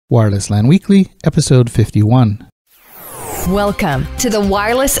Wireless LAN Weekly, episode 51. Welcome to the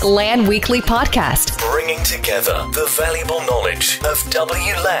Wireless LAN Weekly podcast, bringing together the valuable knowledge of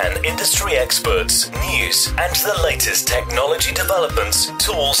WLAN industry experts, news, and the latest technology developments,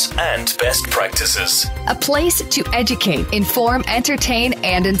 tools, and best practices. A place to educate, inform, entertain,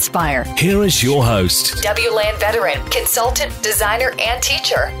 and inspire. Here is your host, WLAN veteran, consultant, designer, and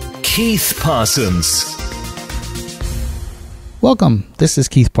teacher, Keith Parsons. Welcome. This is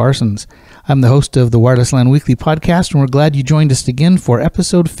Keith Parsons. I'm the host of the Wireless LAN Weekly podcast, and we're glad you joined us again for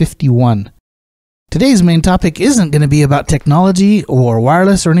episode 51. Today's main topic isn't going to be about technology or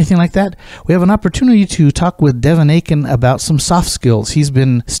wireless or anything like that. We have an opportunity to talk with Devin Akin about some soft skills. He's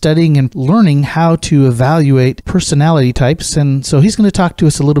been studying and learning how to evaluate personality types, and so he's going to talk to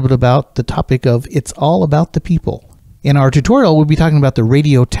us a little bit about the topic of It's All About the People. In our tutorial, we'll be talking about the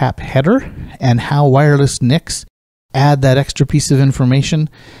radio tap header and how wireless NICs add that extra piece of information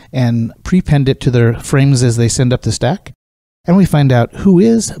and prepend it to their frames as they send up the stack. And we find out who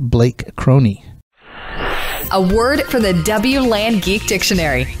is Blake Krone. a word for the WLAN Geek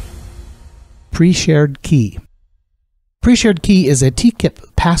Dictionary. Pre-shared key. Pre-shared key is a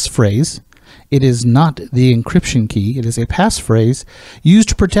TKIP passphrase. It is not the encryption key. It is a passphrase used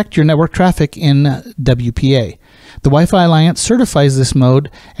to protect your network traffic in WPA. The Wi-Fi Alliance certifies this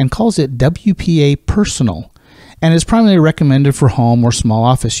mode and calls it WPA Personal, and is primarily recommended for home or small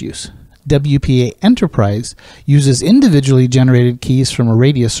office use. WPA Enterprise uses individually generated keys from a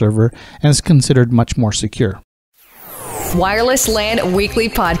radius server and is considered much more secure. Wireless LAN Weekly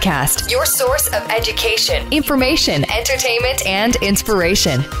Podcast, your source of education, information, entertainment, and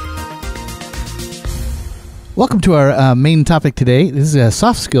inspiration. Welcome to our main topic today. This is a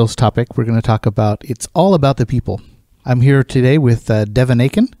soft skills topic. We're going to talk about It's All About the People. I'm here today with Devin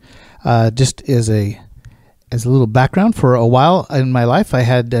Akin. Just as a little background, for a while in my life, I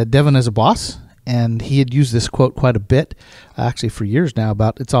had Devin as a boss, and he had used this quote quite a bit, actually for years now,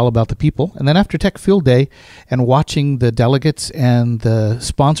 about It's All About the People. And then after Tech Field Day and watching the delegates and the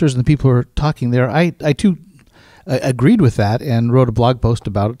sponsors and the people who are talking there, I too agreed with that and wrote a blog post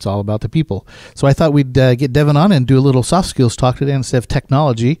about It's All About the People. So I thought we'd get Devin on and do a little soft skills talk today instead of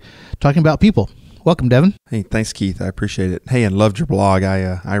technology, talking about people. Welcome, Devin. Hey, thanks, Keith. I appreciate it. Hey, and loved your blog.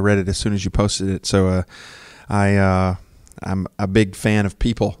 I read it as soon as you posted it. So I'm a big fan of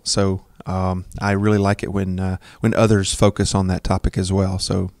people. So I really like it when others focus on that topic as well.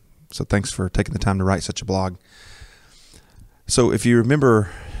 So thanks for taking the time to write such a blog. So if you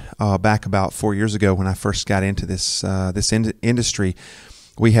remember back about 4 years ago when I first got into this industry,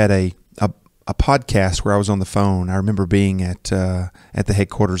 we had a podcast where I was on the phone. I remember being at the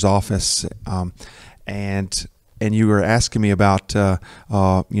headquarters office, and you were asking me about,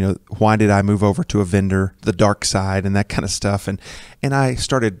 why did I move over to a vendor, the dark side, and that kind of stuff. And I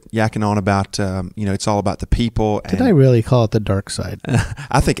started yakking on about, it's all about the people. Did I really call it the dark side?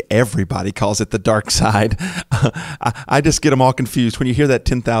 I think everybody calls it the dark side. I just get them all confused when you hear that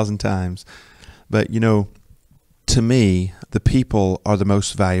 10,000 times. But, to me, the people are the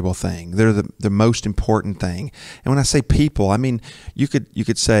most valuable thing. They're the most important thing. And when I say people, I mean, you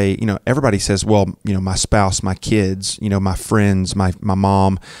could say, everybody says, well, my spouse, my kids, my friends, my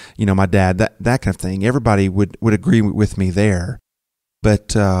mom, my dad, that kind of thing. Everybody would agree with me there.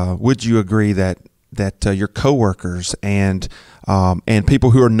 But would you agree that your coworkers and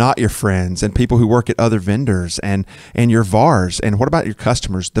people who are not your friends and people who work at other vendors and your VARs, and what about your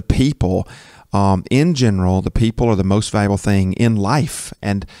customers, the people, in general, the people are the most valuable thing in life.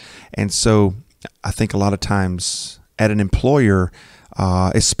 And so I think a lot of times at an employer,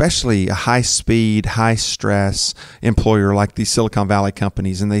 especially a high-speed, high-stress employer like these Silicon Valley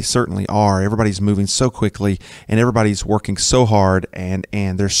companies, and they certainly are. Everybody's moving so quickly, and everybody's working so hard, and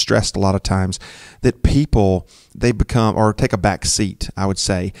they're stressed a lot of times, that people, they become, or take a back seat, I would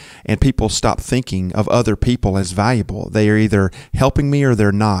say, and people stop thinking of other people as valuable. They are either helping me or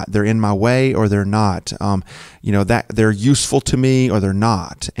they're not. They're in my way or they're not. That they're useful to me or they're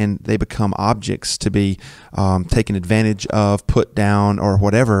not, and they become objects to be taken advantage of, put down, or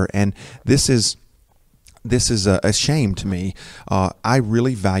whatever. And this is a shame to me. I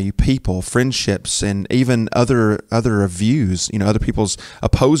really value people, friendships, and even other views, other people's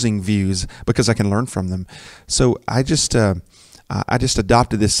opposing views, because I can learn from them. So I just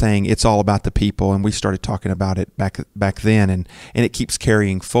adopted this saying, it's all about the people, and we started talking about it back then, and it keeps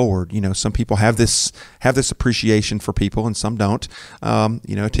carrying forward. Some people have this appreciation for people, and some don't.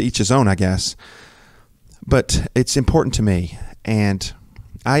 To each his own, I guess. But it's important to me, and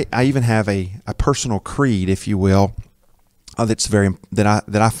I even have a personal creed, if you will, that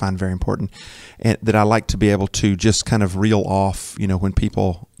I find very important, and that I like to be able to just kind of reel off, when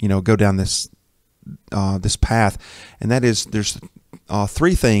people, go down this path, and that is there's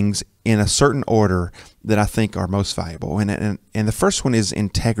three things in a certain order that I think are most valuable, and the first one is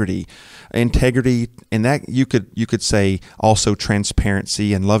integrity, and that you could say also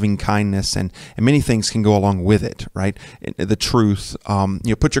transparency and loving kindness, and many things can go along with it, right? The truth,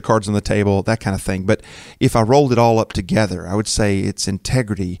 put your cards on the table, that kind of thing. But if I rolled it all up together, I would say it's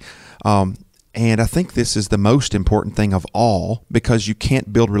integrity. And I think this is the most important thing of all, because you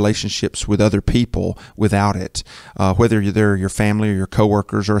can't build relationships with other people without it. Whether they're your family or your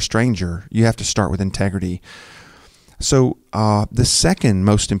coworkers or a stranger, you have to start with integrity. So the second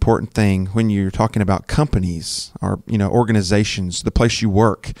most important thing when you're talking about companies or organizations, the place you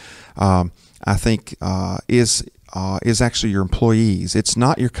work, I think is actually your employees. It's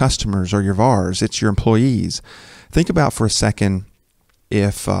not your customers or your VARs. It's your employees. Think about for a second.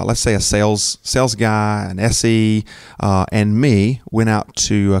 If let's say a sales guy, an SE, and me went out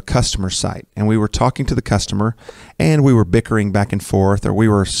to a customer site, and we were talking to the customer, and we were bickering back and forth, or we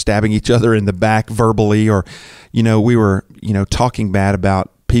were stabbing each other in the back verbally, or we were talking bad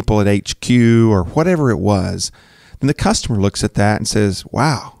about people at HQ or whatever it was, then the customer looks at that and says,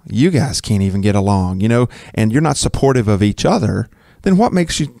 "Wow, you guys can't even get along, and you're not supportive of each other." Then what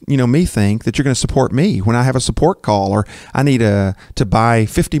makes me think that you're going to support me when I have a support call, or I need to buy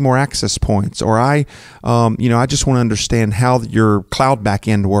 50 more access points, or I just want to understand how your cloud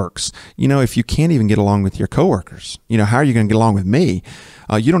backend works. If you can't even get along with your coworkers, how are you going to get along with me?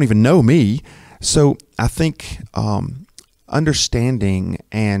 You don't even know me. So I think understanding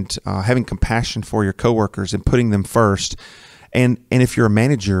and having compassion for your coworkers and putting them first. And if you're a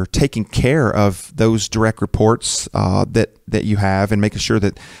manager, taking care of those direct reports that you have, and making sure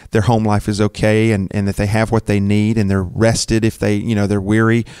that their home life is okay, and that they have what they need, and they're rested if they're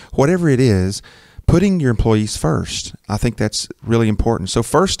weary, whatever it is, putting your employees first. I think that's really important. So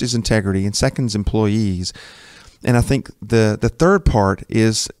first is integrity, and second is employees. And I think the third part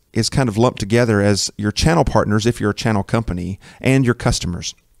is kind of lumped together as your channel partners if you're a channel company, and your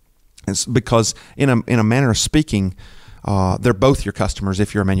customers. It's because in a manner of speaking, they're both your customers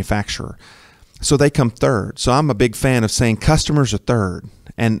if you're a manufacturer. So they come third. So I'm a big fan of saying customers are third.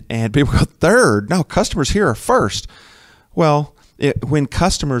 And people go, third? No, customers here are first. Well, when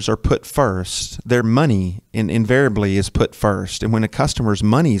customers are put first, their money invariably is put first. And when a customer's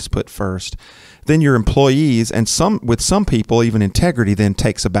money is put first, then your employees, and with some people, even integrity then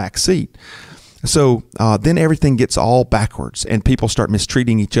takes a back seat. So then everything gets all backwards, and people start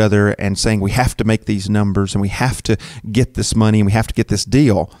mistreating each other and saying, we have to make these numbers, and we have to get this money, and we have to get this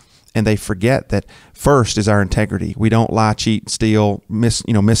deal. And they forget that first is our integrity. We don't lie, cheat, steal,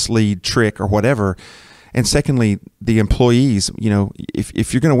 mislead, trick, or whatever. And secondly, the employees,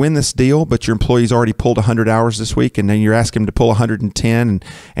 if you're going to win this deal, but your employee's already pulled 100 hours this week, and then you're asking him to pull 110,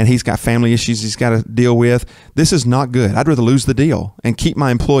 and he's got family issues he's got to deal with, this is not good. I'd rather lose the deal and keep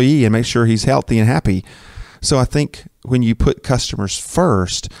my employee and make sure he's healthy and happy. So I think when you put customers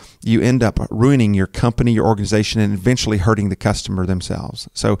first, you end up ruining your company, your organization, and eventually hurting the customer themselves.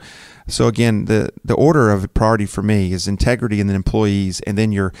 So again, the order of priority for me is integrity, and then employees, and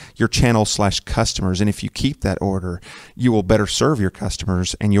then your channel/customers. And if you keep that order, you will better serve your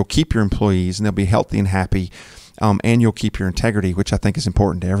customers, and you'll keep your employees, and they'll be healthy and happy, and you'll keep your integrity, which I think is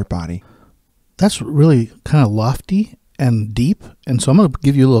important to everybody. That's really kind of lofty and deep. And so I'm going to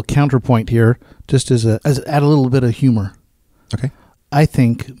give you a little counterpoint here, just as add a little bit of humor. Okay. I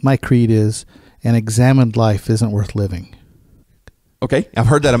think my creed is an examined life isn't worth living. Okay, I've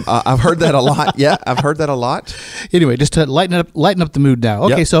heard that. I've heard that a lot. Yeah, I've heard that a lot. Anyway, just to lighten up the mood now.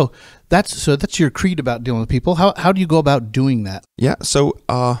 Okay, Yep. so that's your creed about dealing with people. How do you go about doing that? Yeah, so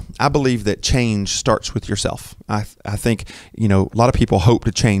I believe that change starts with yourself. I think a lot of people hope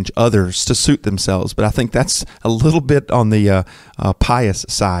to change others to suit themselves, but I think that's a little bit on the pious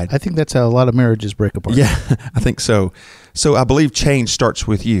side. I think that's how a lot of marriages break apart. Yeah, I think so. So I believe change starts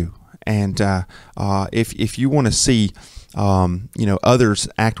with you, and if you want to see others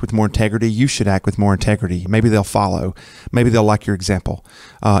act with more integrity, you should act with more integrity. Maybe they'll follow. Maybe they'll like your example.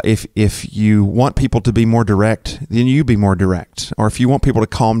 If you want people to be more direct, then you be more direct. Or if you want people to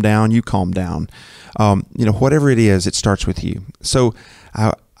calm down, you calm down. Whatever it is, it starts with you. So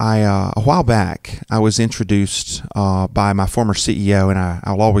I a while back, I was introduced by my former CEO, and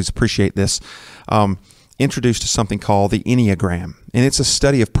I'll always appreciate this, introduced to something called the Enneagram. And it's a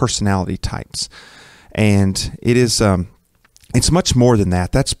study of personality types. And it is it's much more than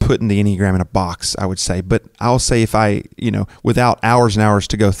that. That's putting the Enneagram in a box, I would say. But I'll say, if I, without hours and hours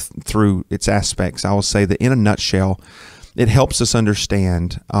to go through its aspects, I will say that in a nutshell, it helps us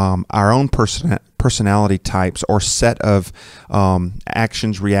understand our own personality types or set of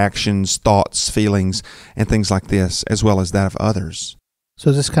actions, reactions, thoughts, feelings, and things like this, as well as that of others. So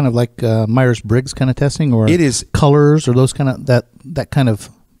is this kind of like Myers-Briggs kind of testing, or it is colors, or those kind of that kind of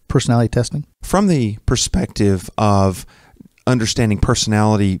personality testing? From the perspective of understanding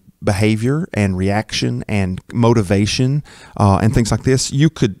personality behavior and reaction and motivation and things like this, you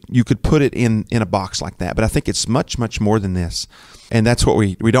could put it in a box like that. But I think it's much more than this, and that's what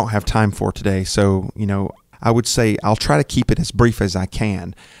we don't have time for today. So I would say I'll try to keep it as brief as I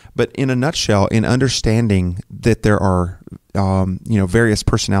can. But in a nutshell, in understanding that there are various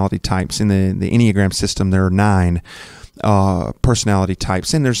personality types in the Enneagram system, there are 9 personality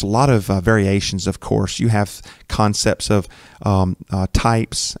types, and there's a lot of variations. Of course, you have concepts of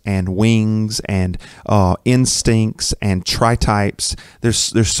types and wings and instincts and tritypes.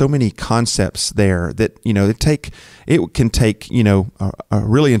 There's so many concepts there that it can take a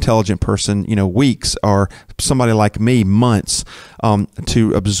really intelligent person weeks, or somebody like me months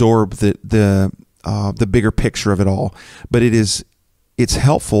to absorb the bigger picture of it all. But it's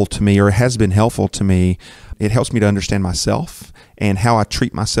helpful to me, or it has been helpful to me. It helps me to understand myself and how I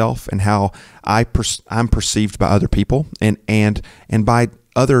treat myself and how I'm perceived by other people and by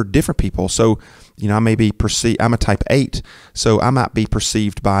other different people. So, I may be perceived, I'm a type 8, so I might be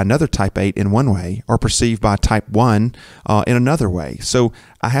perceived by another type 8 in one way, or perceived by type 1 in another way. So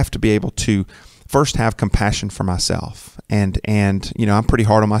I have to be able to first have compassion for myself. And I'm pretty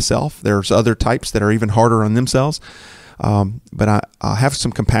hard on myself. There's other types that are even harder on themselves. But I have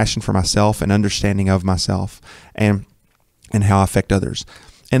some compassion for myself and understanding of myself and how I affect others.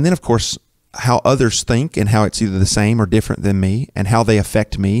 And then, of course, how others think and how it's either the same or different than me and how they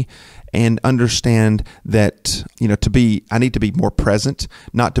affect me, and understand that, I need to be more present,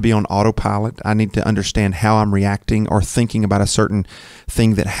 not to be on autopilot. I need to understand how I'm reacting or thinking about a certain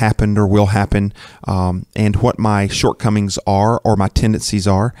thing that happened or will happen, and what my shortcomings are or my tendencies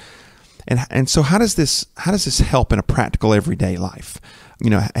are. And so how does this help in a practical everyday life?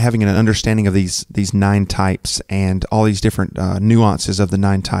 Having an understanding of these 9 types and all these different nuances of the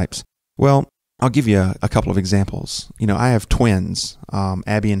 9 types. Well, I'll give you a couple of examples. I have twins,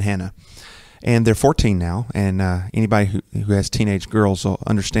 Abby and Hannah, and they're 14 now. And anybody who has teenage girls will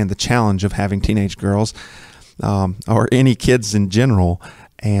understand the challenge of having teenage girls, or any kids in general.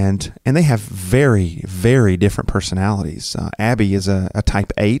 And they have very, very different personalities. Abby is a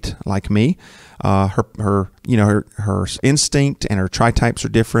type 8 like me. Her instinct and her tri-types are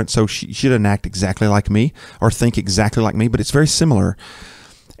different, so she doesn't act exactly like me or think exactly like me, but it's very similar.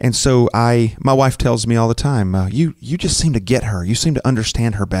 And so my wife tells me all the time, you just seem to get her. You seem to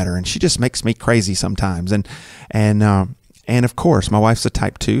understand her better, and she just makes me crazy sometimes. And of course, my wife's a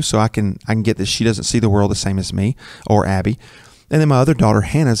type 2, so I can get that she doesn't see the world the same as me or Abby. And then my other daughter,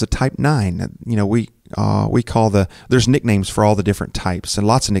 Hannah, is a type 9. We call there's nicknames for all the different types, and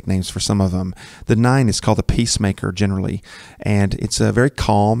lots of nicknames for some of them. The 9 is called the peacemaker generally, and it's very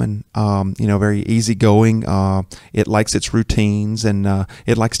calm and very easygoing. It likes its routines, and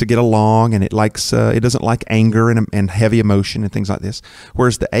it likes to get along, and it doesn't like anger and heavy emotion and things like this.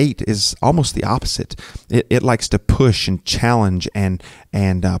 Whereas the 8 is almost the opposite. It likes to push and challenge and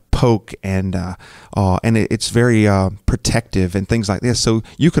poke and it's very protective and things like this. So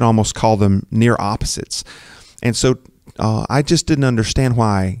you could almost call them near opposites. And so I just didn't understand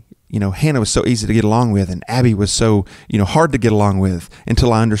why Hannah was so easy to get along with and Abby was so hard to get along with,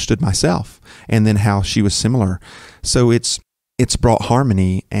 until I understood myself and then how she was similar. So it's brought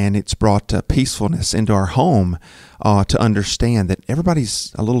harmony and it's brought peacefulness into our home to understand that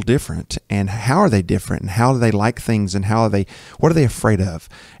everybody's a little different, and how are they different, and how do they like things, and what are they afraid of,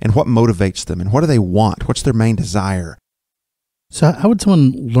 and what motivates them, and what do they want, what's their main desire. So how would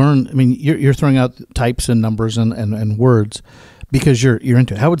someone learn? I mean, you're throwing out types and numbers and words because you're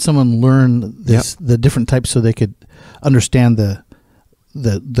into it. How would someone learn this, the different types, so they could understand the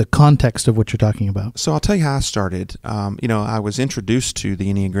context of what you're talking about? So I'll tell you how I started. I was introduced to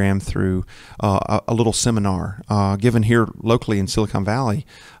the Enneagram through a little seminar given here locally in Silicon Valley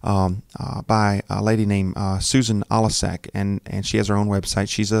by a lady named Susan Olisak, and she has her own website.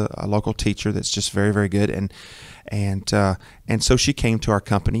 She's a local teacher that's just very, very good, and so she came to our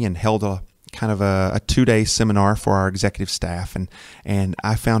company and held a 2-day seminar for our executive staff, and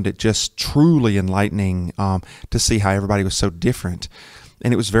I found it just truly enlightening to see how everybody was so different,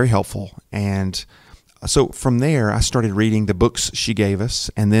 and it was very helpful. And so from there, I started reading the books she gave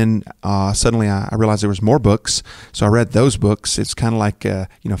us, and then suddenly I realized there was more books, so I read those books. It's kind of like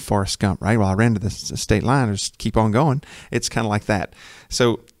Forrest Gump, right? Well, I ran to the state line, just keep on going. It's kind of like that.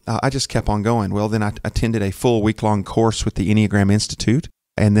 So I just kept on going. Well, then I attended a full week-long course with the Enneagram Institute.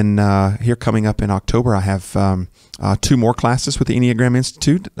 And then here coming up in October, I have 2 more classes with the Enneagram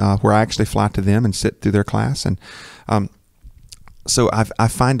Institute where I actually fly to them and sit through their class. And so I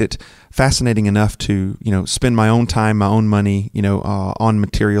find it fascinating enough to, spend my own time, my own money, on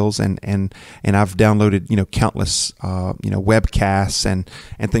materials. And I've downloaded, countless, webcasts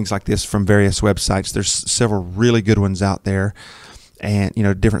and things like this from various websites. There's several really good ones out there and,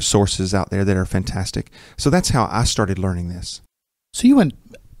 different sources out there that are fantastic. So that's how I started learning this. So you went,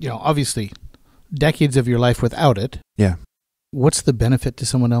 obviously decades of your life without it. Yeah. What's the benefit to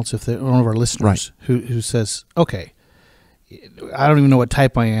someone else if they're one of our listeners who says, okay, I don't even know what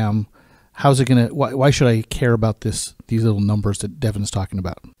type I am. How's it going to, why should I care about these little numbers that Devin's talking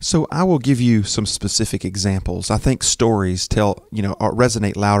about? So I will give you some specific examples. I think stories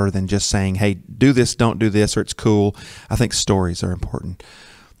resonate louder than just saying, hey, do this, don't do this, or it's cool. I think stories are important.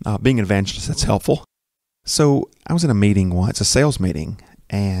 Being an evangelist, that's helpful. So I was in a meeting once, a sales meeting,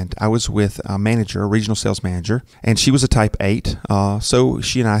 and I was with a manager, a regional sales manager, and she was a type 8. So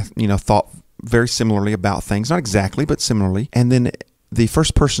she and I, thought very similarly about things, not exactly, but similarly. And then the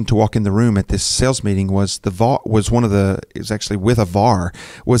first person to walk in the room at this sales meeting was it was actually with a VAR,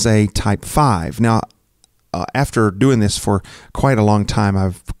 was a type 5. Now, after doing this for quite a long time,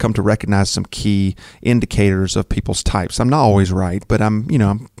 I've come to recognize some key indicators of people's types. I'm not always right, but I'm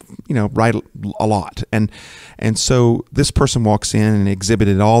right a lot. And so this person walks in and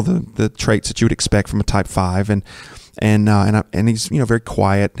exhibited all the traits that you would expect from a type 5, and he's very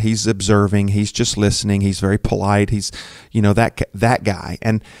quiet. He's observing. He's just listening. He's very polite. He's that guy.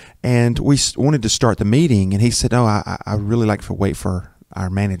 And we wanted to start the meeting, and he said, "Oh, I really like to wait for our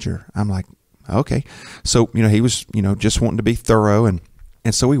manager." I'm like, okay. So, he was, just wanting to be thorough. And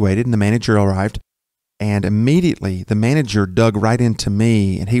so we waited, and the manager arrived. And immediately the manager dug right into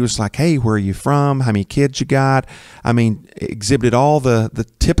me, and he was like, hey, where are you from? How many kids you got? I mean, exhibited all the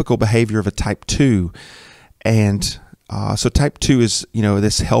typical behavior of a type 2. And so type 2 is,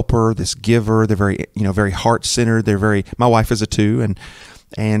 this helper, this giver. They're very, very heart-centered. My wife is a 2.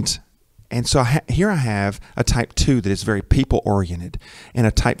 And so here I have a type 2 that is very people-oriented, and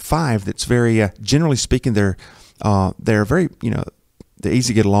a type 5 that's very, generally speaking, they're very, they're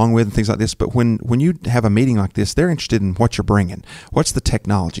easy to get along with and things like this. But when you have a meeting like this, they're interested in what you're bringing. What's the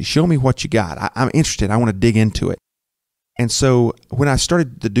technology? Show me what you got. I'm interested. I want to dig into it. And so when I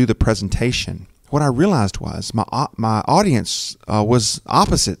started to do the presentation, what I realized was my audience was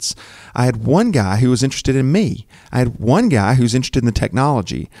opposites. I had one guy who was interested in me. I had one guy who's interested in the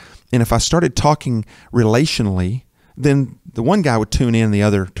technology. And if I started talking relationally, then the one guy would tune in and the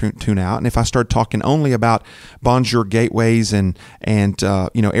other tune out. And if I started talking only about bonjour gateways and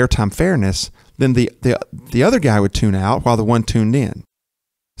airtime fairness, then the other guy would tune out while the one tuned in.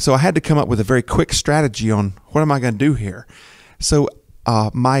 So I had to come up with a very quick strategy on what am I going to do here. So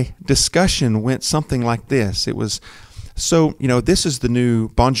my discussion went something like this. It was, this is the new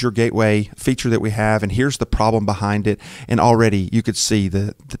Bonjour Gateway feature that we have, and here's the problem behind it. And already you could see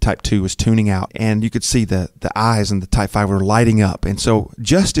the Type 2 was tuning out, and you could see the eyes and the Type 5 were lighting up. And so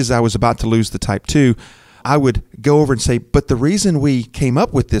just as I was about to lose the Type 2, I would go over and say, but the reason we came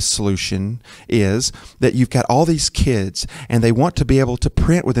up with this solution is that you've got all these kids and they want to be able to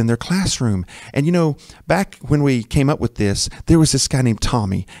print within their classroom. And back when we came up with this, there was this guy named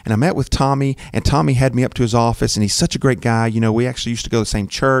Tommy, and I met with Tommy, and Tommy had me up to his office, and he's such a great guy. We actually used to go to the same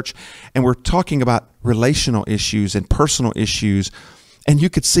church, and we're talking about relational issues and personal issues. And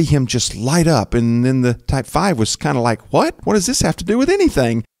you could see him just light up. And then the Type 5 was kind of like, what does this have to do with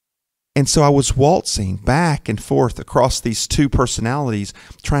anything? And so I was waltzing back and forth across these two personalities,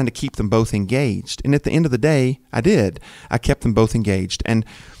 trying to keep them both engaged. And at the end of the day, I did. I kept them both engaged. And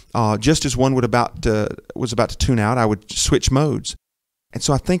just as one was about to tune out, I would switch modes. And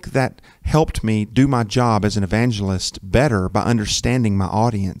so I think that helped me do my job as an evangelist better by understanding my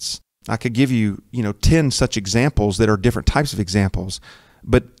audience. I could give you, 10 such examples that are different types of examples,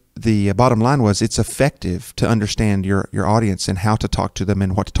 but the bottom line was it's effective to understand your audience and how to talk to them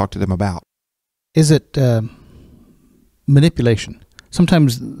and what to talk to them about. Is it manipulation?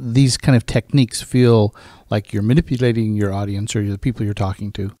 Sometimes these kind of techniques feel like you're manipulating your audience or the people you're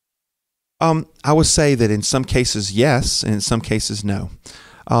talking to. I would say that in some cases, yes, and in some cases, no.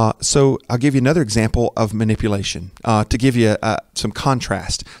 So I'll give you another example of manipulation to give you some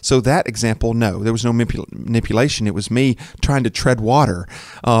contrast. So that example, no, there was no manipulation. It was me trying to tread water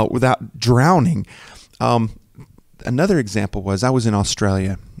without drowning. Another example was I was in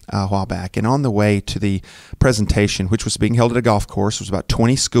Australia a while back, and on the way to the presentation, which was being held at a golf course, there was about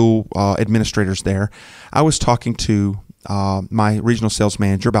 20 school administrators there. I was talking to my regional sales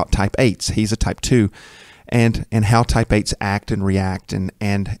manager about type 8s. He's a type 2. And how type 8s act and react and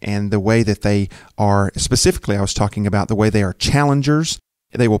the way that they are, specifically I was talking about the way they are challengers.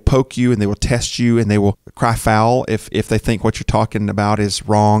 They will poke you and they will test you and they will cry foul if they think what you're talking about is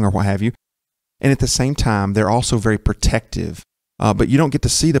wrong or what have you. And at the same time, they're also very protective. But you don't get to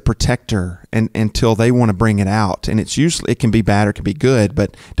see the protector until they want to bring it out. And it can be bad or it can be good,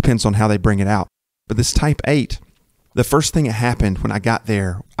 but it depends on how they bring it out. But this type 8, the first thing that happened when I got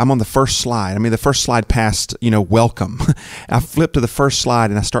there, I'm on the first slide. I mean, the first slide past, welcome. I flip to the first slide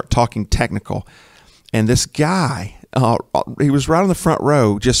and I start talking technical. And this guy, he was right on the front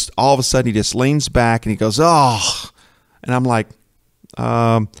row. Just all of a sudden, he just leans back and he goes, "Oh," and I'm like,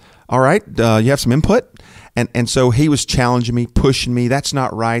 "All right, you have some input?" And so he was challenging me, pushing me. That's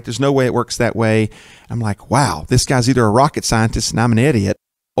not right. There's no way it works that way. I'm like, wow, this guy's either a rocket scientist and I'm an idiot,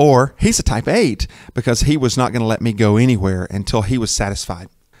 or he's a type 8 because he was not going to let me go anywhere until he was satisfied.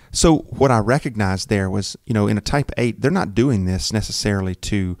 So what I recognized there was, in a type 8, they're not doing this necessarily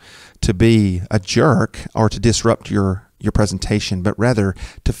to be a jerk or to disrupt your presentation, but rather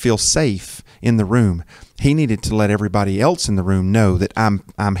to feel safe in the room. He needed to let everybody else in the room know that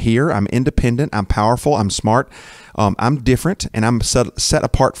I'm here, I'm independent, I'm powerful, I'm smart, I'm different, and I'm set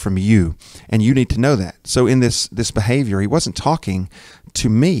apart from you, and you need to know that. So in this behavior, he wasn't talking to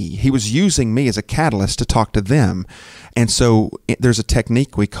me. He was using me as a catalyst to talk to them. And so there's a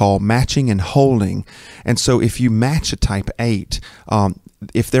technique we call matching and holding. And so if you match a type 8,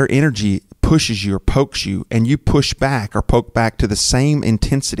 if their energy pushes you or pokes you and you push back or poke back to the same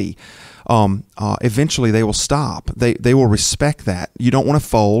intensity, eventually they will stop. They will respect that. You don't want to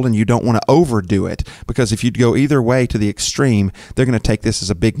fold and you don't want to overdo it, because if you go either way to the extreme, they're going to take this as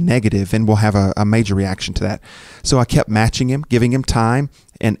a big negative and will have a major reaction to that. So I kept matching him, giving him time,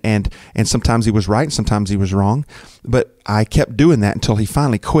 and sometimes he was right and sometimes he was wrong, but I kept doing that until he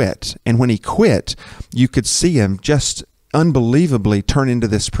finally quit. And when he quit, you could see him just unbelievably turn into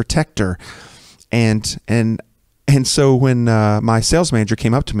this protector. And so when my sales manager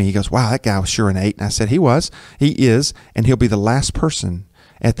came up to me, he goes, "Wow, that guy was sure an 8." And I said, he is, and he'll be the last person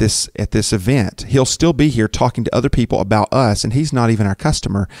at this event. He'll still be here talking to other people about us, and he's not even our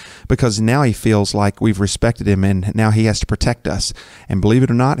customer, because now he feels like we've respected him and now he has to protect us. And believe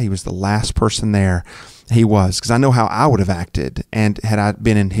it or not, he was the last person there. He was, because I know how I would have acted and had I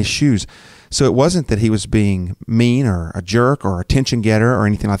been in his shoes. So it wasn't that he was being mean or a jerk or a attention getter or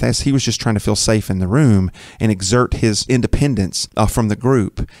anything like that. He was just trying to feel safe in the room and exert his independence from the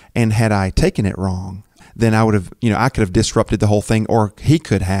group. And had I taken it wrong, then I would have, I could have disrupted the whole thing, or he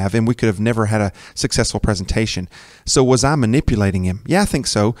could have, and we could have never had a successful presentation. So was I manipulating him? Yeah, I think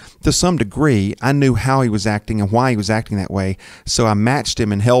so. To some degree, I knew how he was acting and why he was acting that way. So I matched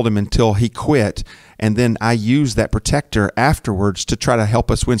him and held him until he quit. And then I used that protector afterwards to try to help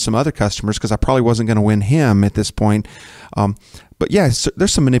us win some other customers, because I probably wasn't going to win him at this point. But yeah, so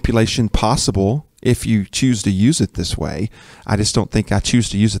there's some manipulation possible if you choose to use it this way. I just don't think I choose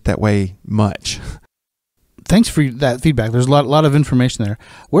to use it that way much. Thanks for that feedback. There's a lot of information there.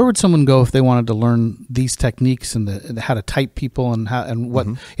 Where would someone go if they wanted to learn these techniques and how to type people and what?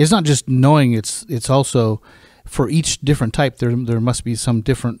 Mm-hmm. It's not just knowing. It's also for each different type. There must be some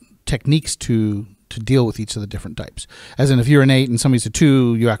different techniques to deal with each of the different types. As in, if you're an 8 and somebody's a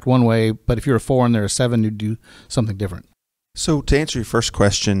 2, you act one way. But if you're a 4 and they're a 7, you do something different. So to answer your first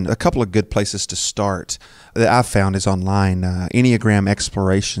question, a couple of good places to start that I've found is online. Enneagram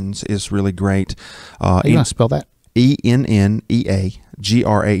Explorations is really great. Are you going to spell that? ENNEAGRAM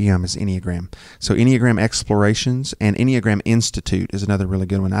is Enneagram. So Enneagram Explorations, and Enneagram Institute is another really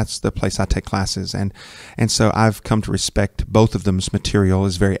good one. That's the place I take classes. And so I've come to respect both of them's material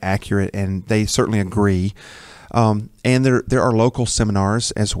is very accurate, and they certainly agree. And there are local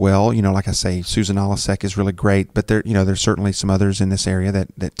seminars as well. Like I say, Susan Olasek is really great, but there's certainly some others in this area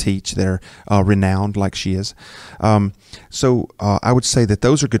that teach that are renowned like she is. So I would say that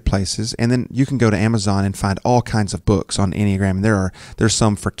those are good places. And then you can go to Amazon and find all kinds of books on Enneagram. There's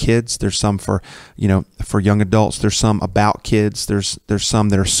some for kids. There's some for young adults. There's some about kids. There's some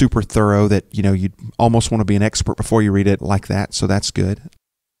that are super thorough that, you'd almost want to be an expert before you read it like that. So that's good.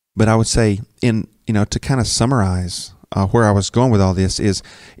 But I would say to kind of summarize where I was going with all this is,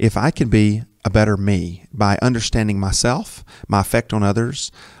 if I can be a better me by understanding myself, my effect on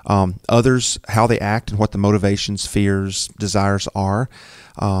others, how they act and what the motivations, fears, desires are,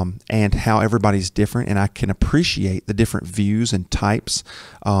 and how everybody's different, and I can appreciate the different views and types,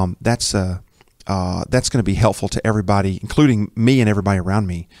 that's going to be helpful to everybody, including me and everybody around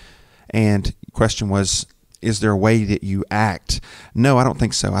me. And the question was, is there a way that you act? No, I don't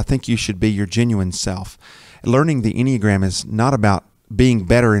think so. I think you should be your genuine self. learning the Enneagram is not about being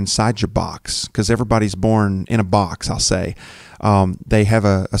better inside your box, because everybody's born in a box, I'll say. They have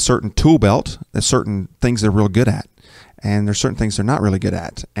a certain tool belt, there's certain things they're real good at, and there's certain things they're not really good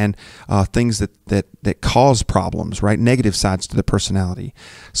at, and things that cause problems, right? Negative sides to the personality.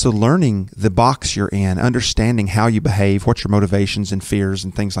 So learning the box you're in, understanding how you behave, what your motivations and fears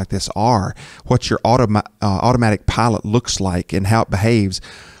and things like this are, what your automatic pilot looks like and how it behaves,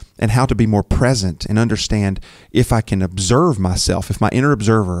 and how to be more present and understand if I can observe myself, if my inner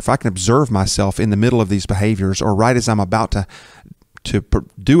observer, if I can observe myself in the middle of these behaviors, or right as I'm about to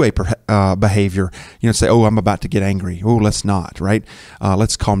do a behavior, say, oh, I'm about to get angry. Oh, let's not, right?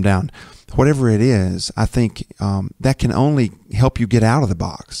 Let's calm down. Whatever it is, I think that can only help you get out of the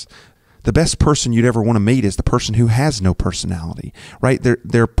box. The best person you'd ever want to meet is the person who has no personality, right?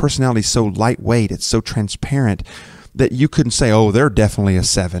 Their personality is so lightweight, it's so transparent, that you couldn't say, oh, they're definitely a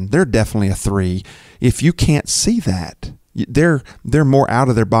 7, they're definitely a 3. If you can't see that, they're more out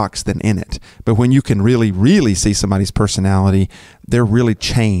of their box than in it. But when you can really, really see somebody's personality, they're really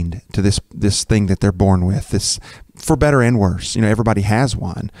chained to this thing that they're born with, this, for better and worse. Everybody has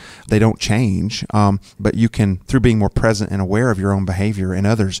one. They don't change, but you can, through being more present and aware of your own behavior and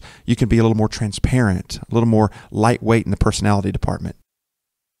others, you can be a little more transparent, a little more lightweight in the personality department.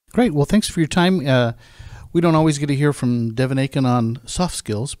 Great. Well, thanks for your time. We don't always get to hear from Devin Akin on soft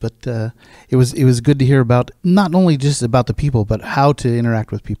skills, but it was good to hear about not only just about the people, but how to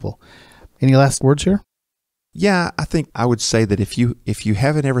interact with people. Any last words here? Yeah, I think I would say that if you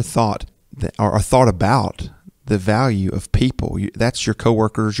haven't ever thought that, or thought about the value of people, that's your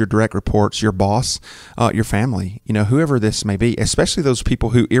coworkers, your direct reports, your boss, your family, whoever this may be, especially those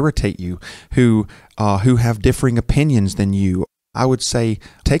people who irritate you, who have differing opinions than you. I would say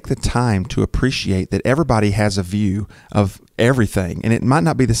take the time to appreciate that everybody has a view of everything, and it might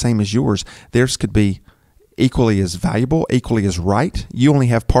not be the same as yours. Theirs could be equally as valuable, equally as right. You only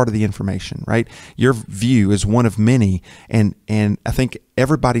have part of the information, right? Your view is one of many, and I think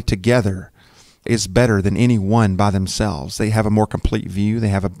everybody together is better than any one by themselves. They have a more complete view. They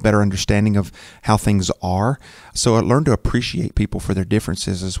have a better understanding of how things are. So I learn to appreciate people for their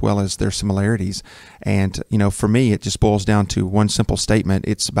differences as well as their similarities. And, for me, it just boils down to one simple statement.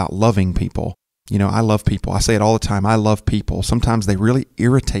 It's about loving people. I love people. I say it all the time. I love people. Sometimes they really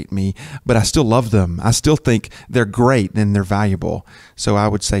irritate me, but I still love them. I still think they're great and they're valuable. So I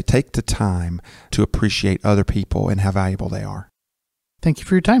would say take the time to appreciate other people and how valuable they are. Thank you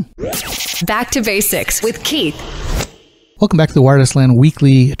for your time. Back to basics with Keith. Welcome back to the Wireless LAN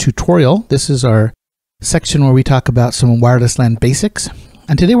Weekly Tutorial. This is our section where we talk about some wireless LAN basics.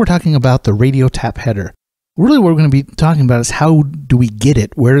 And today we're talking about the radio tap header. Really what we're going to be talking about is how do we get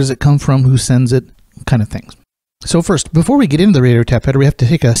it? Where does it come from? Who sends it? Kind of things. So first, before we get into the radio tap header, we have to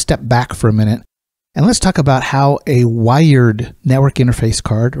take a step back for a minute. And let's talk about how a wired network interface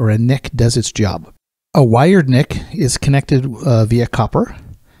card, or a NIC, does its job. A wired NIC is connected via copper,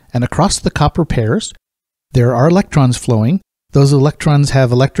 and across the copper pairs, there are electrons flowing. Those electrons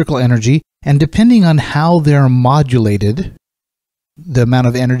have electrical energy, and depending on how they're modulated, the amount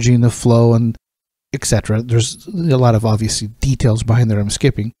of energy in the flow and etc., there's a lot of obviously details behind there I'm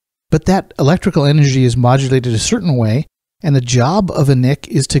skipping, but that electrical energy is modulated a certain way, and the job of a NIC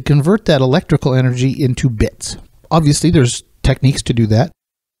is to convert that electrical energy into bits. Obviously, there's techniques to do that.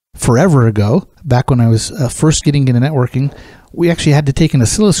 Forever ago, back when I was first getting into networking, we actually had to take an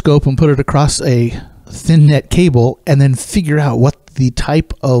oscilloscope and put it across a thin net cable and then figure out what the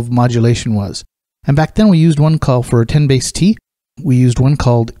type of modulation was. And back then we used one called, for 10 base T, we used one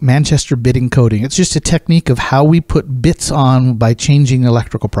called Manchester bit encoding. It's just a technique of how we put bits on by changing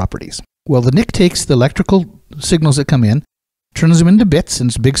electrical properties. Well, the NIC takes the electrical signals that come in, turns them into bits, and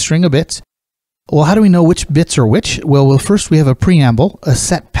it's a big string of bits. Well, how do we know which bits are which? Well, first we have a preamble, a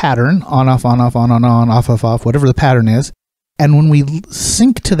set pattern, on, off, off, off, whatever the pattern is. And when we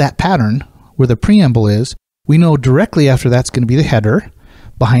sync to that pattern, where the preamble is, we know directly after that's going to be the header.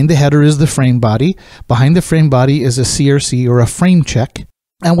 Behind the header is the frame body. Behind the frame body is a CRC, or a frame check.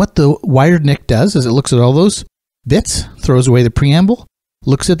 And what the wired NIC does is it looks at all those bits, throws away the preamble,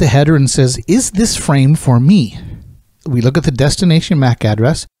 looks at the header and says, is this frame for me? We look at the destination MAC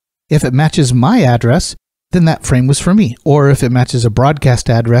address. If it matches my address, then that frame was for me. Or if it matches a broadcast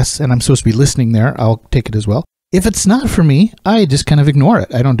address and I'm supposed to be listening there, I'll take it as well. If it's not for me, I just kind of ignore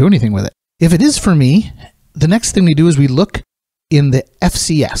it. I don't do anything with it. If it is for me, the next thing we do is we look in the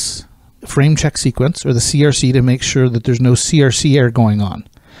FCS, frame check sequence, or the CRC, to make sure that there's no CRC error going on.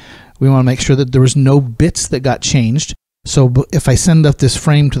 We want to make sure that there was no bits that got changed. So if I send up this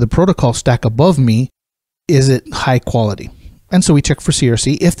frame to the protocol stack above me, is it high quality? And so we check for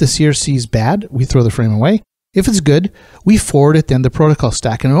CRC. If the CRC is bad, we throw the frame away. If it's good, we forward it then to the protocol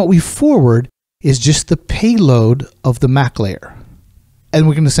stack. And what we forward is just the payload of the MAC layer. And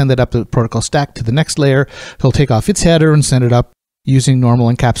we're going to send that up the protocol stack to the next layer. He'll take off its header and send it up using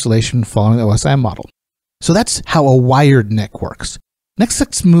normal encapsulation following the OSI model. So that's how a wired NIC works. Next,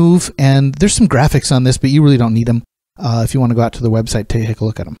 let's move, and there's some graphics on this, but you really don't need them. If you want to go out to the website, take a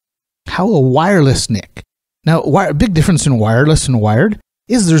look at them. How a wireless NIC. Now, a big difference in wireless and wired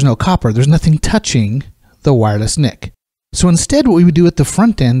is there's no copper. There's nothing touching the wireless NIC. So instead, what we would do at the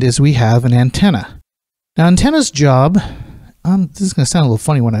front end is we have an antenna. Now, antenna's job, this is going to sound a little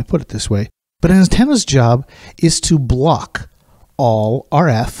funny when I put it this way, but an antenna's job is to block all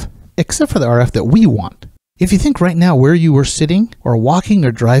RF except for the RF that we want. If you think right now where you were sitting or walking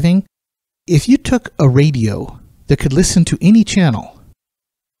or driving, if you took a radio that could listen to any channel,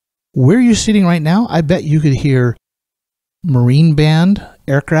 where you're sitting right now, I bet you could hear marine band,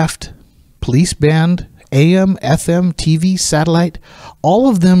 aircraft, police band, AM, FM, TV, satellite. All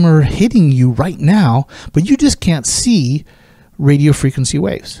of them are hitting you right now, but you just can't see radio frequency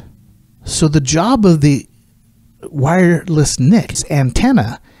waves. So the job of the wireless NIC's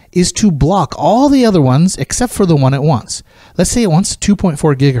antenna is to block all the other ones except for the one it wants. Let's say it wants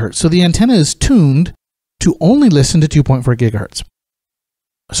 2.4 gigahertz. So the antenna is tuned to only listen to 2.4 gigahertz.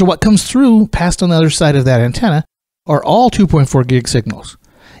 So what comes through past on the other side of that antenna are all 2.4 gig signals,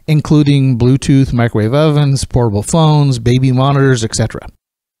 including Bluetooth, microwave ovens, portable phones, baby monitors, etc.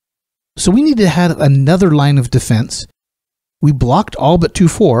 So we need to have another line of defense. We blocked all but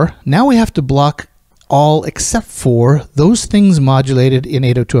 2.4. Now we have to block all except for those things modulated in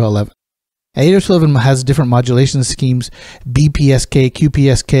 802.11. 802.11 has different modulation schemes, BPSK,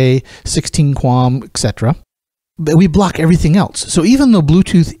 QPSK, 16 QAM, etc. But we block everything else. So even though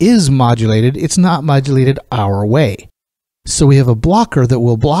Bluetooth is modulated, it's not modulated our way. So we have a blocker that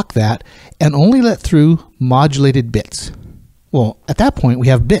will block that and only let through modulated bits. Well, at that point, we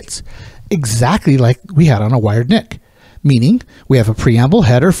have bits, exactly like we had on a wired NIC, meaning we have a preamble,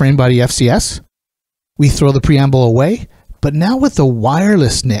 header, frame body, FCS. We throw the preamble away, but now with the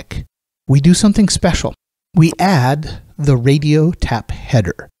wireless NIC, we do something special. We add the radio tap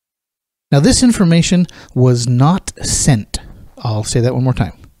header. Now this information was not sent. I'll say that one more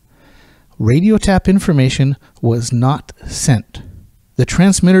time. Radio tap information was not sent. The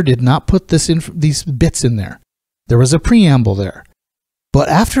transmitter did not put these bits in there. There was a preamble there. But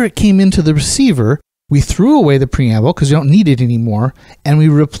after it came into the receiver, we threw away the preamble because we don't need it anymore, and we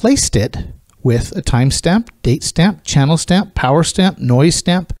replaced it with a timestamp, date stamp, channel stamp, power stamp, noise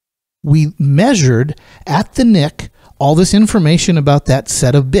stamp. We measured at the NIC all this information about that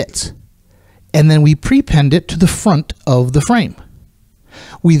set of bits, and then we prepend it to the front of the frame.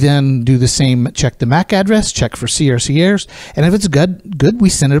 We then do the same, check the MAC address, check for CRC errors, and if it's good, we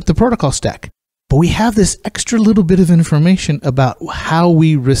send it up the protocol stack. But we have this extra little bit of information about how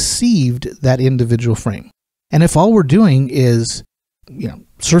we received that individual frame. And if all we're doing is,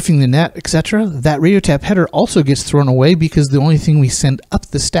 surfing the net, etc., that radio tap header also gets thrown away because the only thing we send up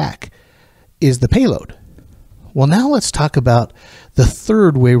the stack is the payload. Well, now let's talk about the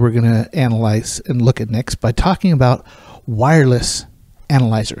third way we're going to analyze and look at NICs by talking about wireless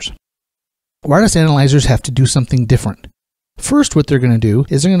analyzers. Wireless analyzers have to do something different. First, what they're going to do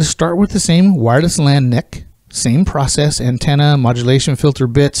is they're going to start with the same wireless LAN NIC, same process, antenna, modulation, filter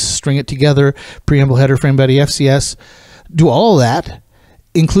bits, string it together, preamble, header, frame body, FCS, do all of that,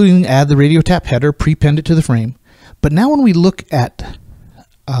 including add the radio tap header, prepend it to the frame. But now when we look at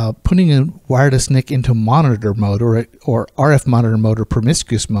putting a wireless NIC into monitor mode or RF monitor mode or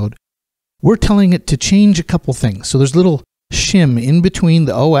promiscuous mode, we're telling it to change a couple things. So there's a little shim in between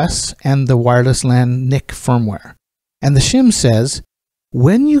the OS and the wireless LAN NIC firmware. And the shim says,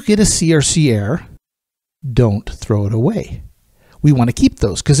 when you get a CRC error, don't throw it away. We want to keep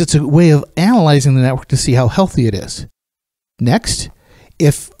those because it's a way of analyzing the network to see how healthy it is. Next,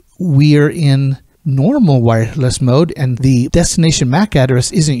 if we are in normal wireless mode and the destination MAC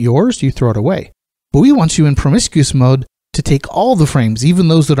address isn't yours, you throw it away. But we want you in promiscuous mode to take all the frames, even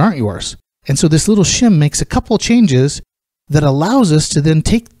those that aren't yours. And so this little shim makes a couple changes that allows us to then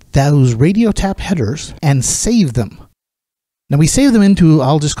take those radio tap headers and save them. Now we save them into,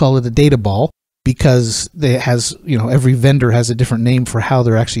 I'll just call it a data ball because it has, every vendor has a different name for how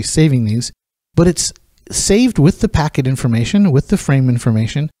they're actually saving these, but it's saved with the packet information, with the frame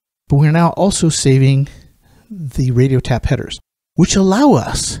information, but we're now also saving the radio tap headers, which allow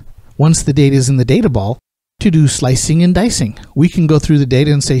us, once the data is in the data ball, to do slicing and dicing. We can go through the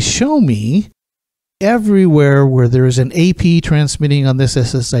data and say, show me everywhere where there is an AP transmitting on this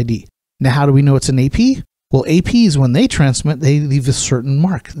SSID. Now, how do we know it's an AP? Well, APs, when they transmit, they leave a certain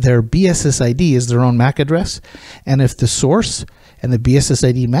mark. Their BSSID is their own MAC address, and if the source and the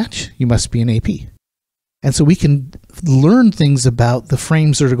BSSID match, you must be an AP. And so we can learn things about the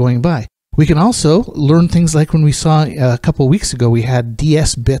frames that are going by. We can also learn things like when we saw a couple of weeks ago, we had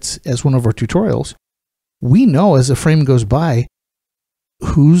DS bits as one of our tutorials. We know as a frame goes by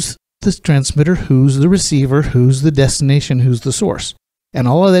who's the transmitter, who's the receiver, who's the destination, who's the source. And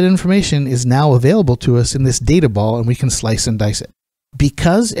all of that information is now available to us in this data ball, and we can slice and dice it.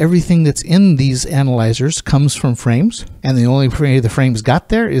 Because everything that's in these analyzers comes from frames, and the only way the frames got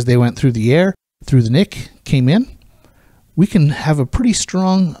there is they went through the air, through the NIC, came in, we can have a pretty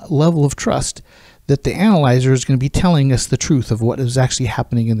strong level of trust that the analyzer is going to be telling us the truth of what is actually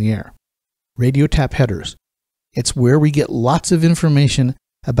happening in the air. Radio tap headers. It's where we get lots of information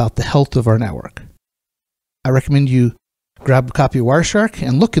about the health of our network. I recommend you grab a copy of Wireshark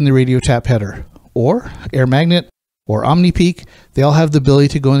and look in the radio tap header, or Air Magnet, or OmniPeak. They all have the ability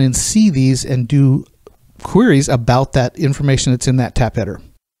to go in and see these and do queries about that information that's in that tap header.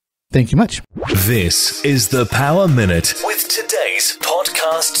 Thank you much. This is the Power Minute with today's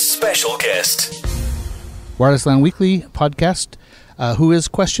podcast special guest. Wireless LAN Weekly podcast. WhoIs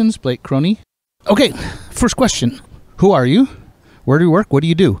questions, Blake Krone. Okay, first question. Who are you? Where do you work? What do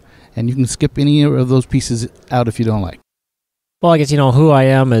you do? And you can skip any of those pieces out if you don't like. Well, I guess, who I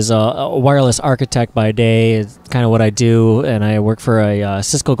am is a wireless architect by day. It's kind of what I do, and I work for a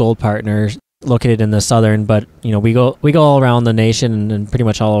Cisco Gold partner located in the southern, but, we go all around the nation and pretty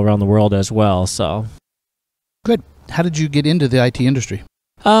much all around the world as well, so. Good. How did you get into the IT industry?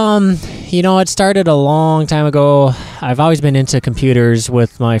 It started a long time ago. I've always been into computers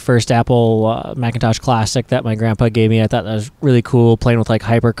with my first Apple Macintosh Classic that my grandpa gave me. I thought that was really cool, playing with like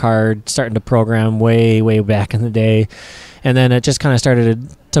HyperCard, starting to program way, way back in the day. And then it just kind of started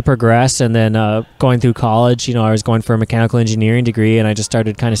to progress. And then going through college, I was going for a mechanical engineering degree, and I just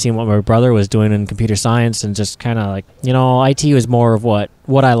started kind of seeing what my brother was doing in computer science, and just kind of like, IT was more of what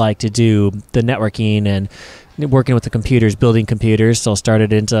I like to do, the networking and working with the computers, building computers. So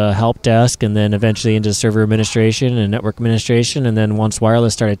started into help desk, and then eventually into server administration and network administration. And then once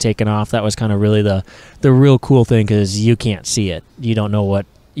wireless started taking off, that was kind of really the real cool thing, because you can't see it. You don't know what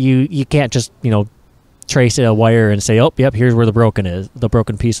you can't just trace a wire and say, oh, yep, here's where the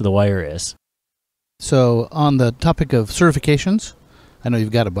broken piece of the wire is. So on the topic of certifications, I know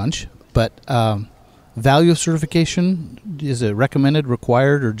you've got a bunch, but value of certification, is it recommended,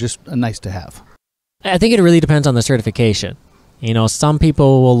 required, or just a nice to have? I think it really depends on the certification. Some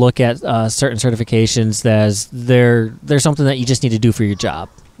people will look at certain certifications as they're something that you just need to do for your job.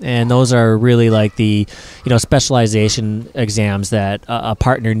 And those are really like the, specialization exams that a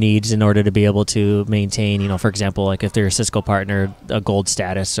partner needs in order to be able to maintain, for example, like if they're a Cisco partner, a gold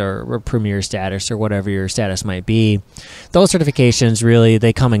status or premier status or whatever your status might be. Those certifications really,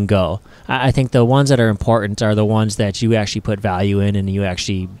 they come and go. I think the ones that are important are the ones that you actually put value in and you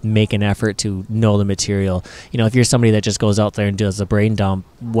actually make an effort to know the material. If you're somebody that just goes out there and does a brain dump,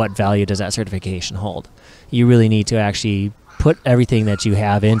 what value does that certification hold? You really need to actually put everything that you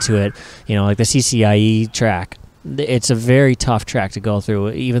have into it, like the CCIE track. It's a very tough track to go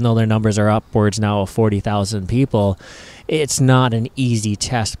through. Even though their numbers are upwards now of 40,000 people, it's not an easy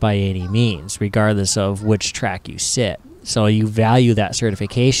test by any means, regardless of which track you sit. So you value that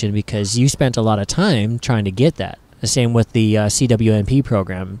certification because you spent a lot of time trying to get that. The same with the CWNP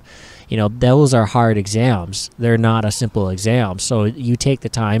program. Those are hard exams. They're not a simple exam. So you take the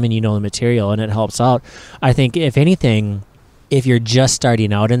time and you know the material, and it helps out. I think, if anything, if you're just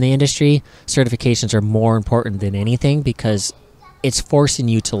starting out in the industry, certifications are more important than anything, because it's forcing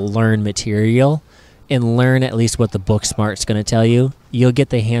you to learn material and learn at least what the book smart's going to tell you. You'll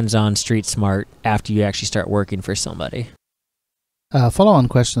get the hands-on street smart after you actually start working for somebody. Follow-on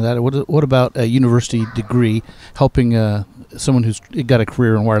question to that. What about a university degree helping someone who's got a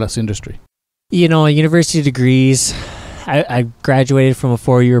career in wireless industry? University degrees, I graduated from a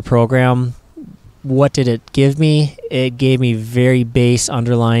 4-year program. What did it give me? It gave me very base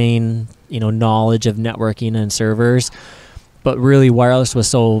underlying, knowledge of networking and servers. But really, wireless was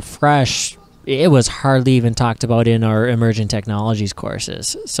so fresh, it was hardly even talked about in our emerging technologies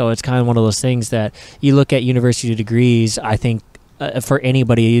courses. So it's kind of one of those things that you look at university degrees. I think for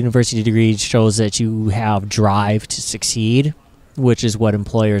anybody, a university degree shows that you have drive to succeed, which is what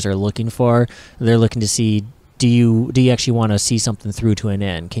employers are looking for. They're looking to see, do you actually want to see something through to an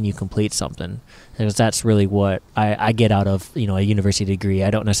end? Can you complete something? Because that's really what I get out of a university degree. I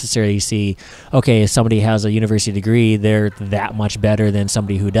don't necessarily see, okay, if somebody has a university degree, they're that much better than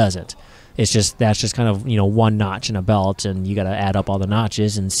somebody who doesn't. That's just kind of one notch in a belt, and you got to add up all the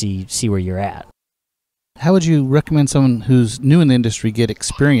notches and see where you're at. how would you recommend someone who's new in the industry get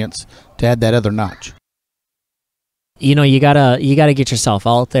experience to add that other notch? You gotta get yourself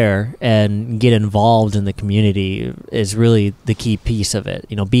out there and get involved in the community is really the key piece of it.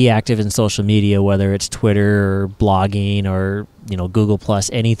 Be active in social media, whether it's Twitter or blogging or Google Plus,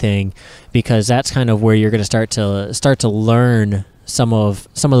 anything, because that's kind of where you're going to start to learn some of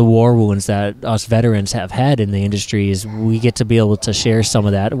the war wounds that us veterans have had in the industry. Is we get to be able to share some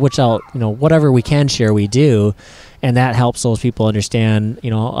of that, which whatever we can share, we do. And that helps those people understand,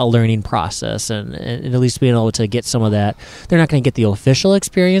 a learning process and at least being able to get some of that. They're not going to get the official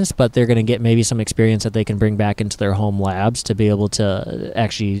experience, but they're going to get maybe some experience that they can bring back into their home labs to be able to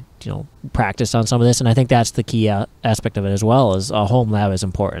actually, practice on some of this. And I think that's the key aspect of it as well, is a home lab is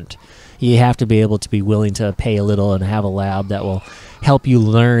important. You have to be able to be willing to pay a little and have a lab that will help you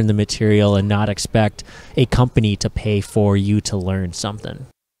learn the material and not expect a company to pay for you to learn something.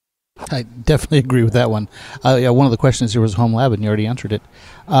 I definitely agree with that one. One of the questions here was home lab, and you already answered it.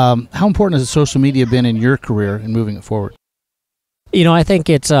 How important has social media been in your career in moving it forward? I think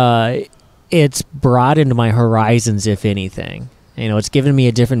it's broadened my horizons, if anything. It's given me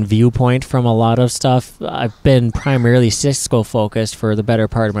a different viewpoint from a lot of stuff. I've been primarily Cisco focused for the better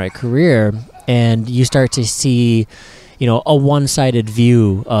part of my career, and you start to see, a one-sided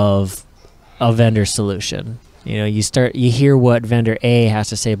view of a vendor solution. You hear what vendor A has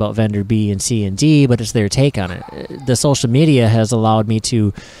to say about vendor B and C and D, but it's their take on it. The social media has allowed me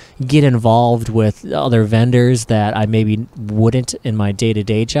to get involved with other vendors that I maybe wouldn't in my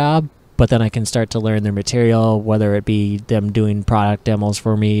day-to-day job, but then I can start to learn their material, whether it be them doing product demos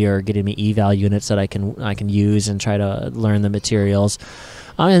for me or getting me eval units that I can use and try to learn the materials.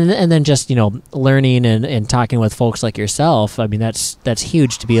 And then just, learning and talking with folks like yourself. I mean, that's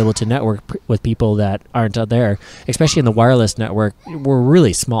huge to be able to network with people that aren't out there, especially in the wireless network. We're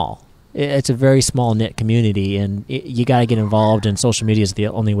really small. It's a very small knit community, and you got to get involved, and social media is the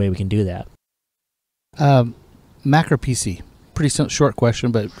only way we can do that. Mac or PC? Pretty short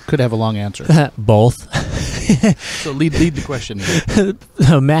question, but could have a long answer. Both. So lead the question here.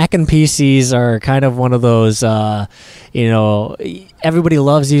 Mac and PCs are kind of one of those, everybody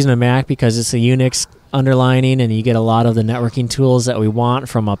loves using a Mac because it's a Unix underlining, and you get a lot of the networking tools that we want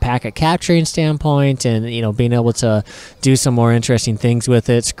from a packet capturing standpoint, and being able to do some more interesting things with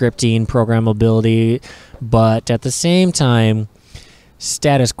it, scripting, programmability. But at the same time,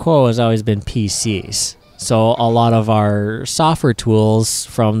 status quo has always been PCs. So a lot of our software tools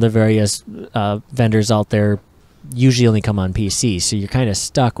from the various vendors out there usually only come on PC, so you're kind of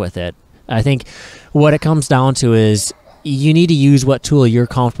stuck with it. I think what it comes down to is you need to use what tool you're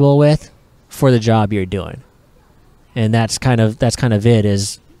comfortable with for the job you're doing, and that's kind of it.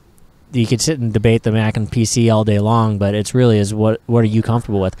 Is you could sit and debate the Mac and PC all day long, but it's really is what are you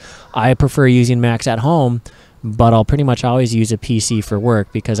comfortable with. I prefer using Macs at home, but I'll pretty much always use a PC for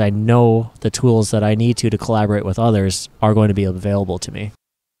work because I know the tools that I need to collaborate with others are going to be available to me.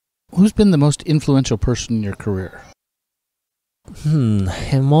 Who's been the most influential person in your career?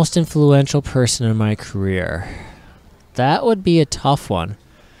 The most influential person in my career. That would be a tough one.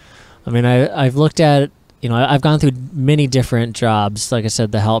 I mean, I've looked at, I've gone through many different jobs. Like I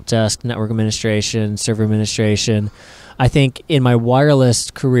said, the help desk, network administration, server administration. I think in my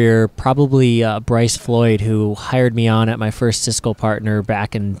wireless career, probably Bryce Floyd, who hired me on at my first Cisco partner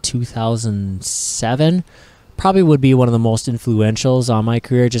back in 2007, probably would be one of the most influentials on my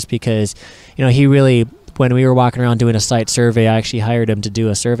career, just because, he really, when we were walking around doing a site survey, I actually hired him to do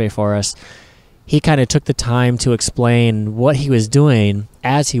a survey for us. He kind of took the time to explain what he was doing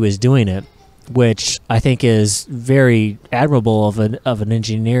as he was doing it, which I think is very admirable of an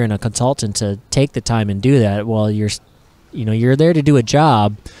engineer and a consultant to take the time and do that while you're there to do a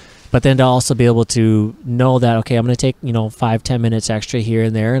job, but then to also be able to know that, okay, I'm going to take, 5-10 minutes extra here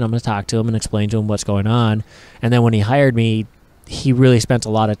and there, and I'm going to talk to him and explain to him what's going on. And then when he hired me, he really spent a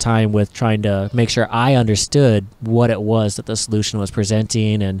lot of time with trying to make sure I understood what it was that the solution was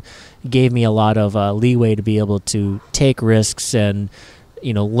presenting, and gave me a lot of leeway to be able to take risks and,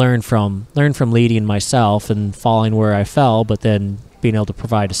 learn from leading myself and falling where I fell, but then being able to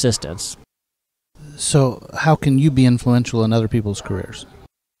provide assistance. So how can you be influential in other people's careers?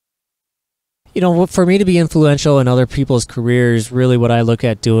 For me to be influential in other people's careers, really what I look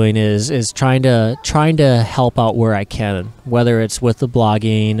at doing is trying to help out where I can, whether it's with the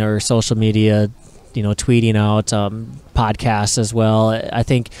blogging or social media, tweeting out, podcasts as well. I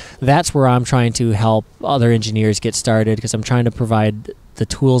think that's where I'm trying to help other engineers get started, because I'm trying to provide the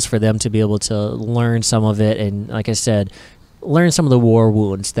tools for them to be able to learn some of it, and like I said, learn some of the war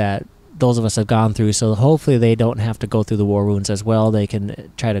wounds that those of us have gone through. So hopefully they don't have to go through the war wounds as well. They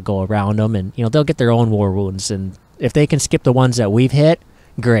can try to go around them, and they'll get their own war wounds. And if they can skip the ones that we've hit,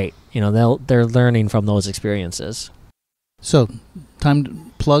 great. They're learning from those experiences. So, time to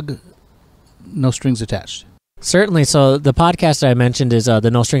plug, no strings attached. Certainly. So the podcast that I mentioned is the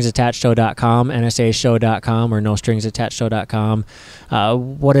nostringsattached.com, nsashow.com, or nostringsattached.com.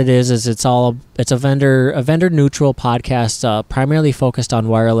 What it is it's a vendor neutral podcast, primarily focused on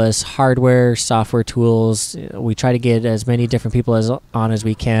wireless hardware, software tools. We try to get as many different people on as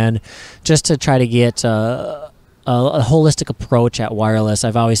we can, just to try to get a holistic approach at wireless.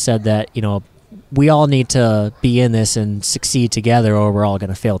 I've always said that we all need to be in this and succeed together, or we're all going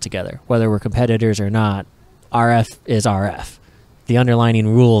to fail together, whether we're competitors or not. RF is RF. The underlying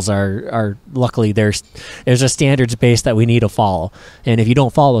rules are luckily there's a standards base that we need to follow. And if you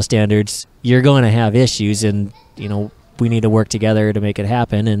don't follow standards, you're going to have issues, and we need to work together to make it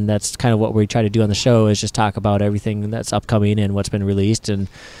happen. And that's kind of what we try to do on the show, is just talk about everything that's upcoming and what's been released, and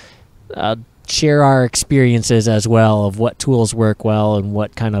share our experiences as well of what tools work well and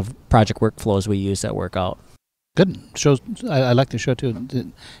what kind of project workflows we use that work out. Good shows. I like the show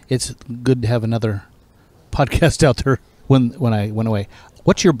too. It's good to have another podcast out there when I went away.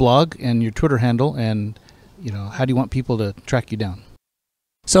 What's your blog and your Twitter handle, and how do you want people to track you down?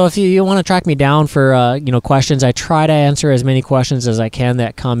 So if you want to track me down for questions, I try to answer as many questions as I can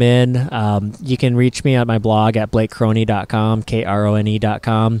that come in. You can reach me at my blog at blakekrone.com,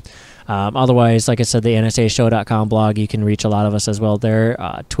 krone.com. Otherwise, like I said, the nsashow.com blog, you can reach a lot of us as well there.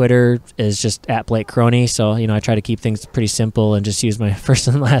 Twitter is just at Blake Krone, so I try to keep things pretty simple and just use my first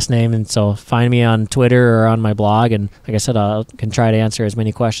and last name. And so find me on Twitter or on my blog, and like I said, I can try to answer as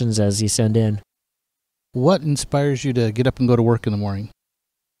many questions as you send in. What inspires you to get up and go to work in the morning?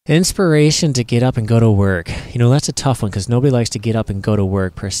 Inspiration to get up and go to work. That's a tough one, because nobody likes to get up and go to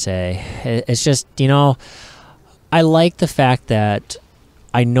work per se. It's just, I like the fact that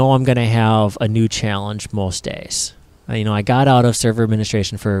I know I'm going to have a new challenge most days. I got out of server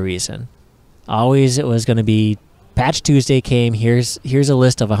administration for a reason. Always it was going to be Patch Tuesday came, here's a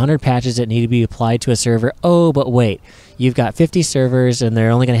list of 100 patches that need to be applied to a server. Oh, but wait, you've got 50 servers and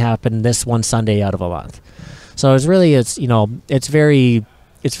they're only going to happen this one Sunday out of a month. So it's very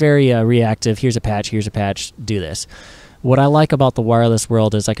reactive. Here's a patch, do this. What I like about the wireless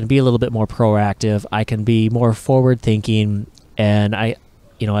world is I can be a little bit more proactive. I can be more forward thinking, and I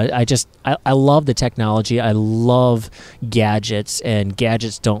love the technology. I love gadgets, and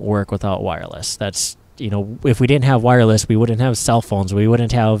gadgets don't work without wireless. That's, if we didn't have wireless, we wouldn't have cell phones. We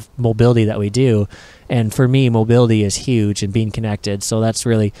wouldn't have mobility that we do. And for me, mobility is huge, and being connected. So that's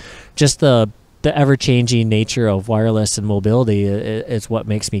really just the ever-changing nature of wireless and mobility is what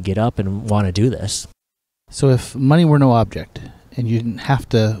makes me get up and want to do this. So if money were no object and you didn't have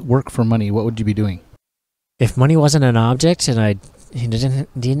to work for money, what would you be doing? If money wasn't an object and I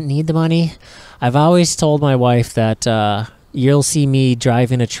didn't need the money, I've always told my wife that you'll see me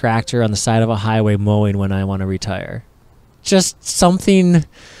driving a tractor on the side of a highway mowing when I want to retire. Just something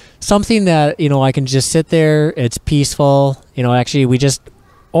that, I can just sit there. It's peaceful. Actually,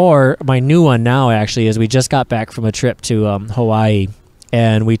 or my new one now actually is we just got back from a trip to Hawaii,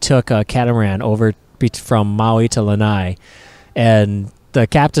 and we took a catamaran over from Maui to Lanai, and the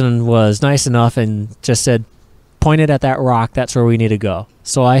captain was nice enough and just said, pointed at that rock, that's where we need to go.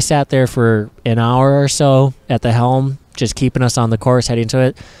 So I sat there for an hour or so at the helm, just keeping us on the course, heading to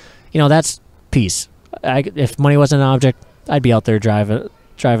it. That's peace. If money wasn't an object, I'd be out there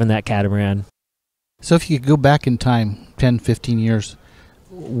driving that catamaran. So if you could go back in time 10, 15 years,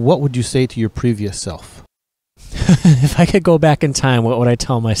 what would you say to your previous self? If I could go back in time, what would I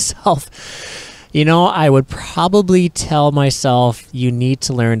tell myself? I would probably tell myself, you need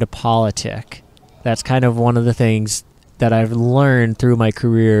to learn to politic. That's kind of one of the things that I've learned through my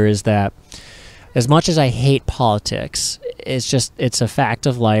career, is that as much as I hate politics, it's a fact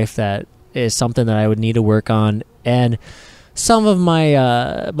of life that is something that I would need to work on. And some of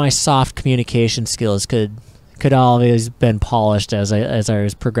my soft communication skills could always been polished as I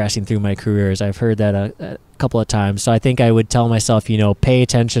was progressing through my careers. I've heard that a couple of times. So I think I would tell myself, pay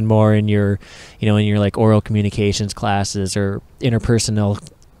attention more in your like oral communications classes or interpersonal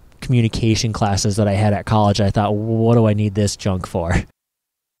communication classes that I had at college. I thought, what do I need this junk for?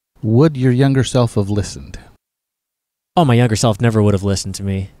 Would your younger self have listened? Oh, my younger self never would have listened to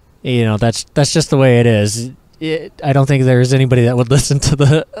me. That's just the way it is. I don't think there's anybody that would listen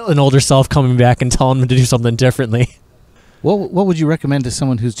to an older self coming back and telling them to do something differently. What would you recommend to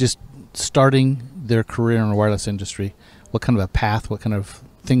someone who's just starting their career in the wireless industry? What kind of a path, what kind of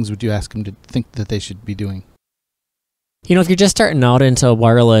things would you ask them to think that they should be doing? If you're just starting out into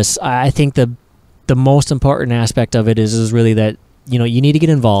wireless, I think the most important aspect of it is really that, you need to get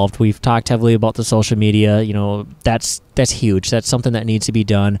involved. We've talked heavily about the social media. That's huge. That's something that needs to be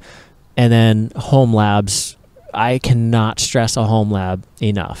done. And then home labs. I cannot stress a home lab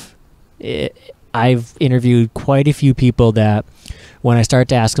enough. I've interviewed quite a few people that when I start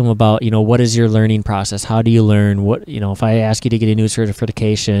to ask them about, what is your learning process? How do you learn? What, if I ask you to get a new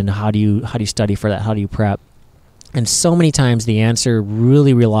certification, how do you study for that? How do you prep? And so many times the answer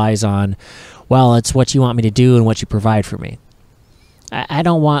really relies on, well, it's what you want me to do and what you provide for me. I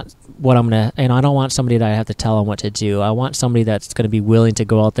don't want I don't want somebody that I have to tell them what to do. I want somebody that's going to be willing to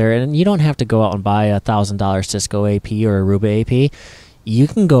go out there, and you don't have to go out and buy a $1,000 Cisco AP or a Aruba AP. You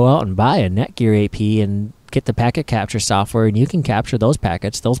can go out and buy a Netgear AP and get the packet capture software, and you can capture those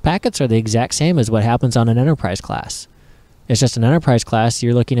packets. Those packets are the exact same as what happens on an enterprise class. It's just an enterprise class.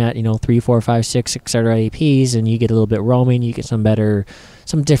 You're looking at 3, 4, 5, 6, etc. APs, and you get a little bit roaming. You get some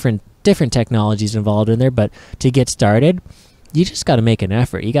different technologies involved in there. But to get started, you just got to make an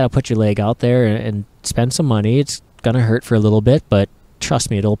effort. You got to put your leg out there and spend some money. It's gonna hurt for a little bit, but trust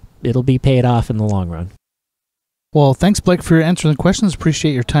me, it'll be paid off in the long run. Well, thanks, Blake, for answering the questions.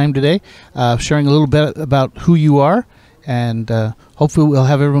 Appreciate your time today, sharing a little bit about who you are, and hopefully we'll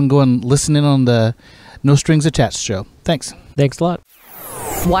have everyone go and listen in on the No Strings Attached show. Thanks. Thanks a lot.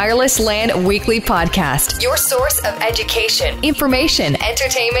 Wireless LAN Weekly Podcast, your source of education, information,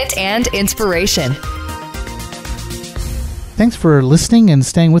 entertainment, and inspiration. Thanks for listening and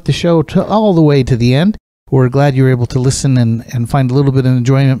staying with the show all the way to the end. We're glad you were able to listen and find a little bit of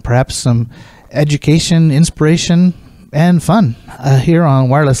enjoyment, perhaps some education, inspiration, and fun here on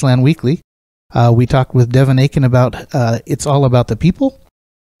Wireless LAN Weekly. We talked with Devin Akin about It's All About the People.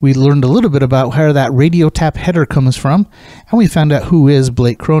 We learned a little bit about where that radio tap header comes from, and we found out who is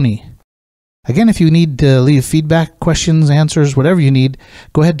Blake Krone. Again, if you need to leave feedback, questions, answers, whatever you need,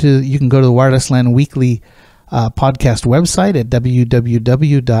 you can go to the Wireless LAN Weekly podcast website at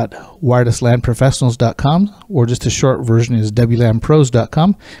www.wirelesslanprofessionals.com, or just a short version is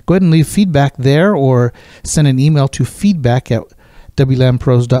wlanpros.com. Go ahead and leave feedback there or send an email to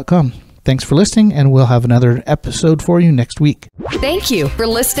feedback@wlanpros.com. Thanks for listening, and we'll have another episode for you next week. Thank you for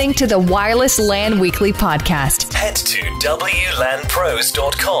listening to the Wireless LAN Weekly Podcast. Head to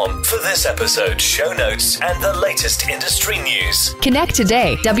WLANpros.com for this episode's show notes and the latest industry news. Connect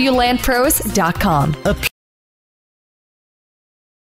today, WLANpros.com.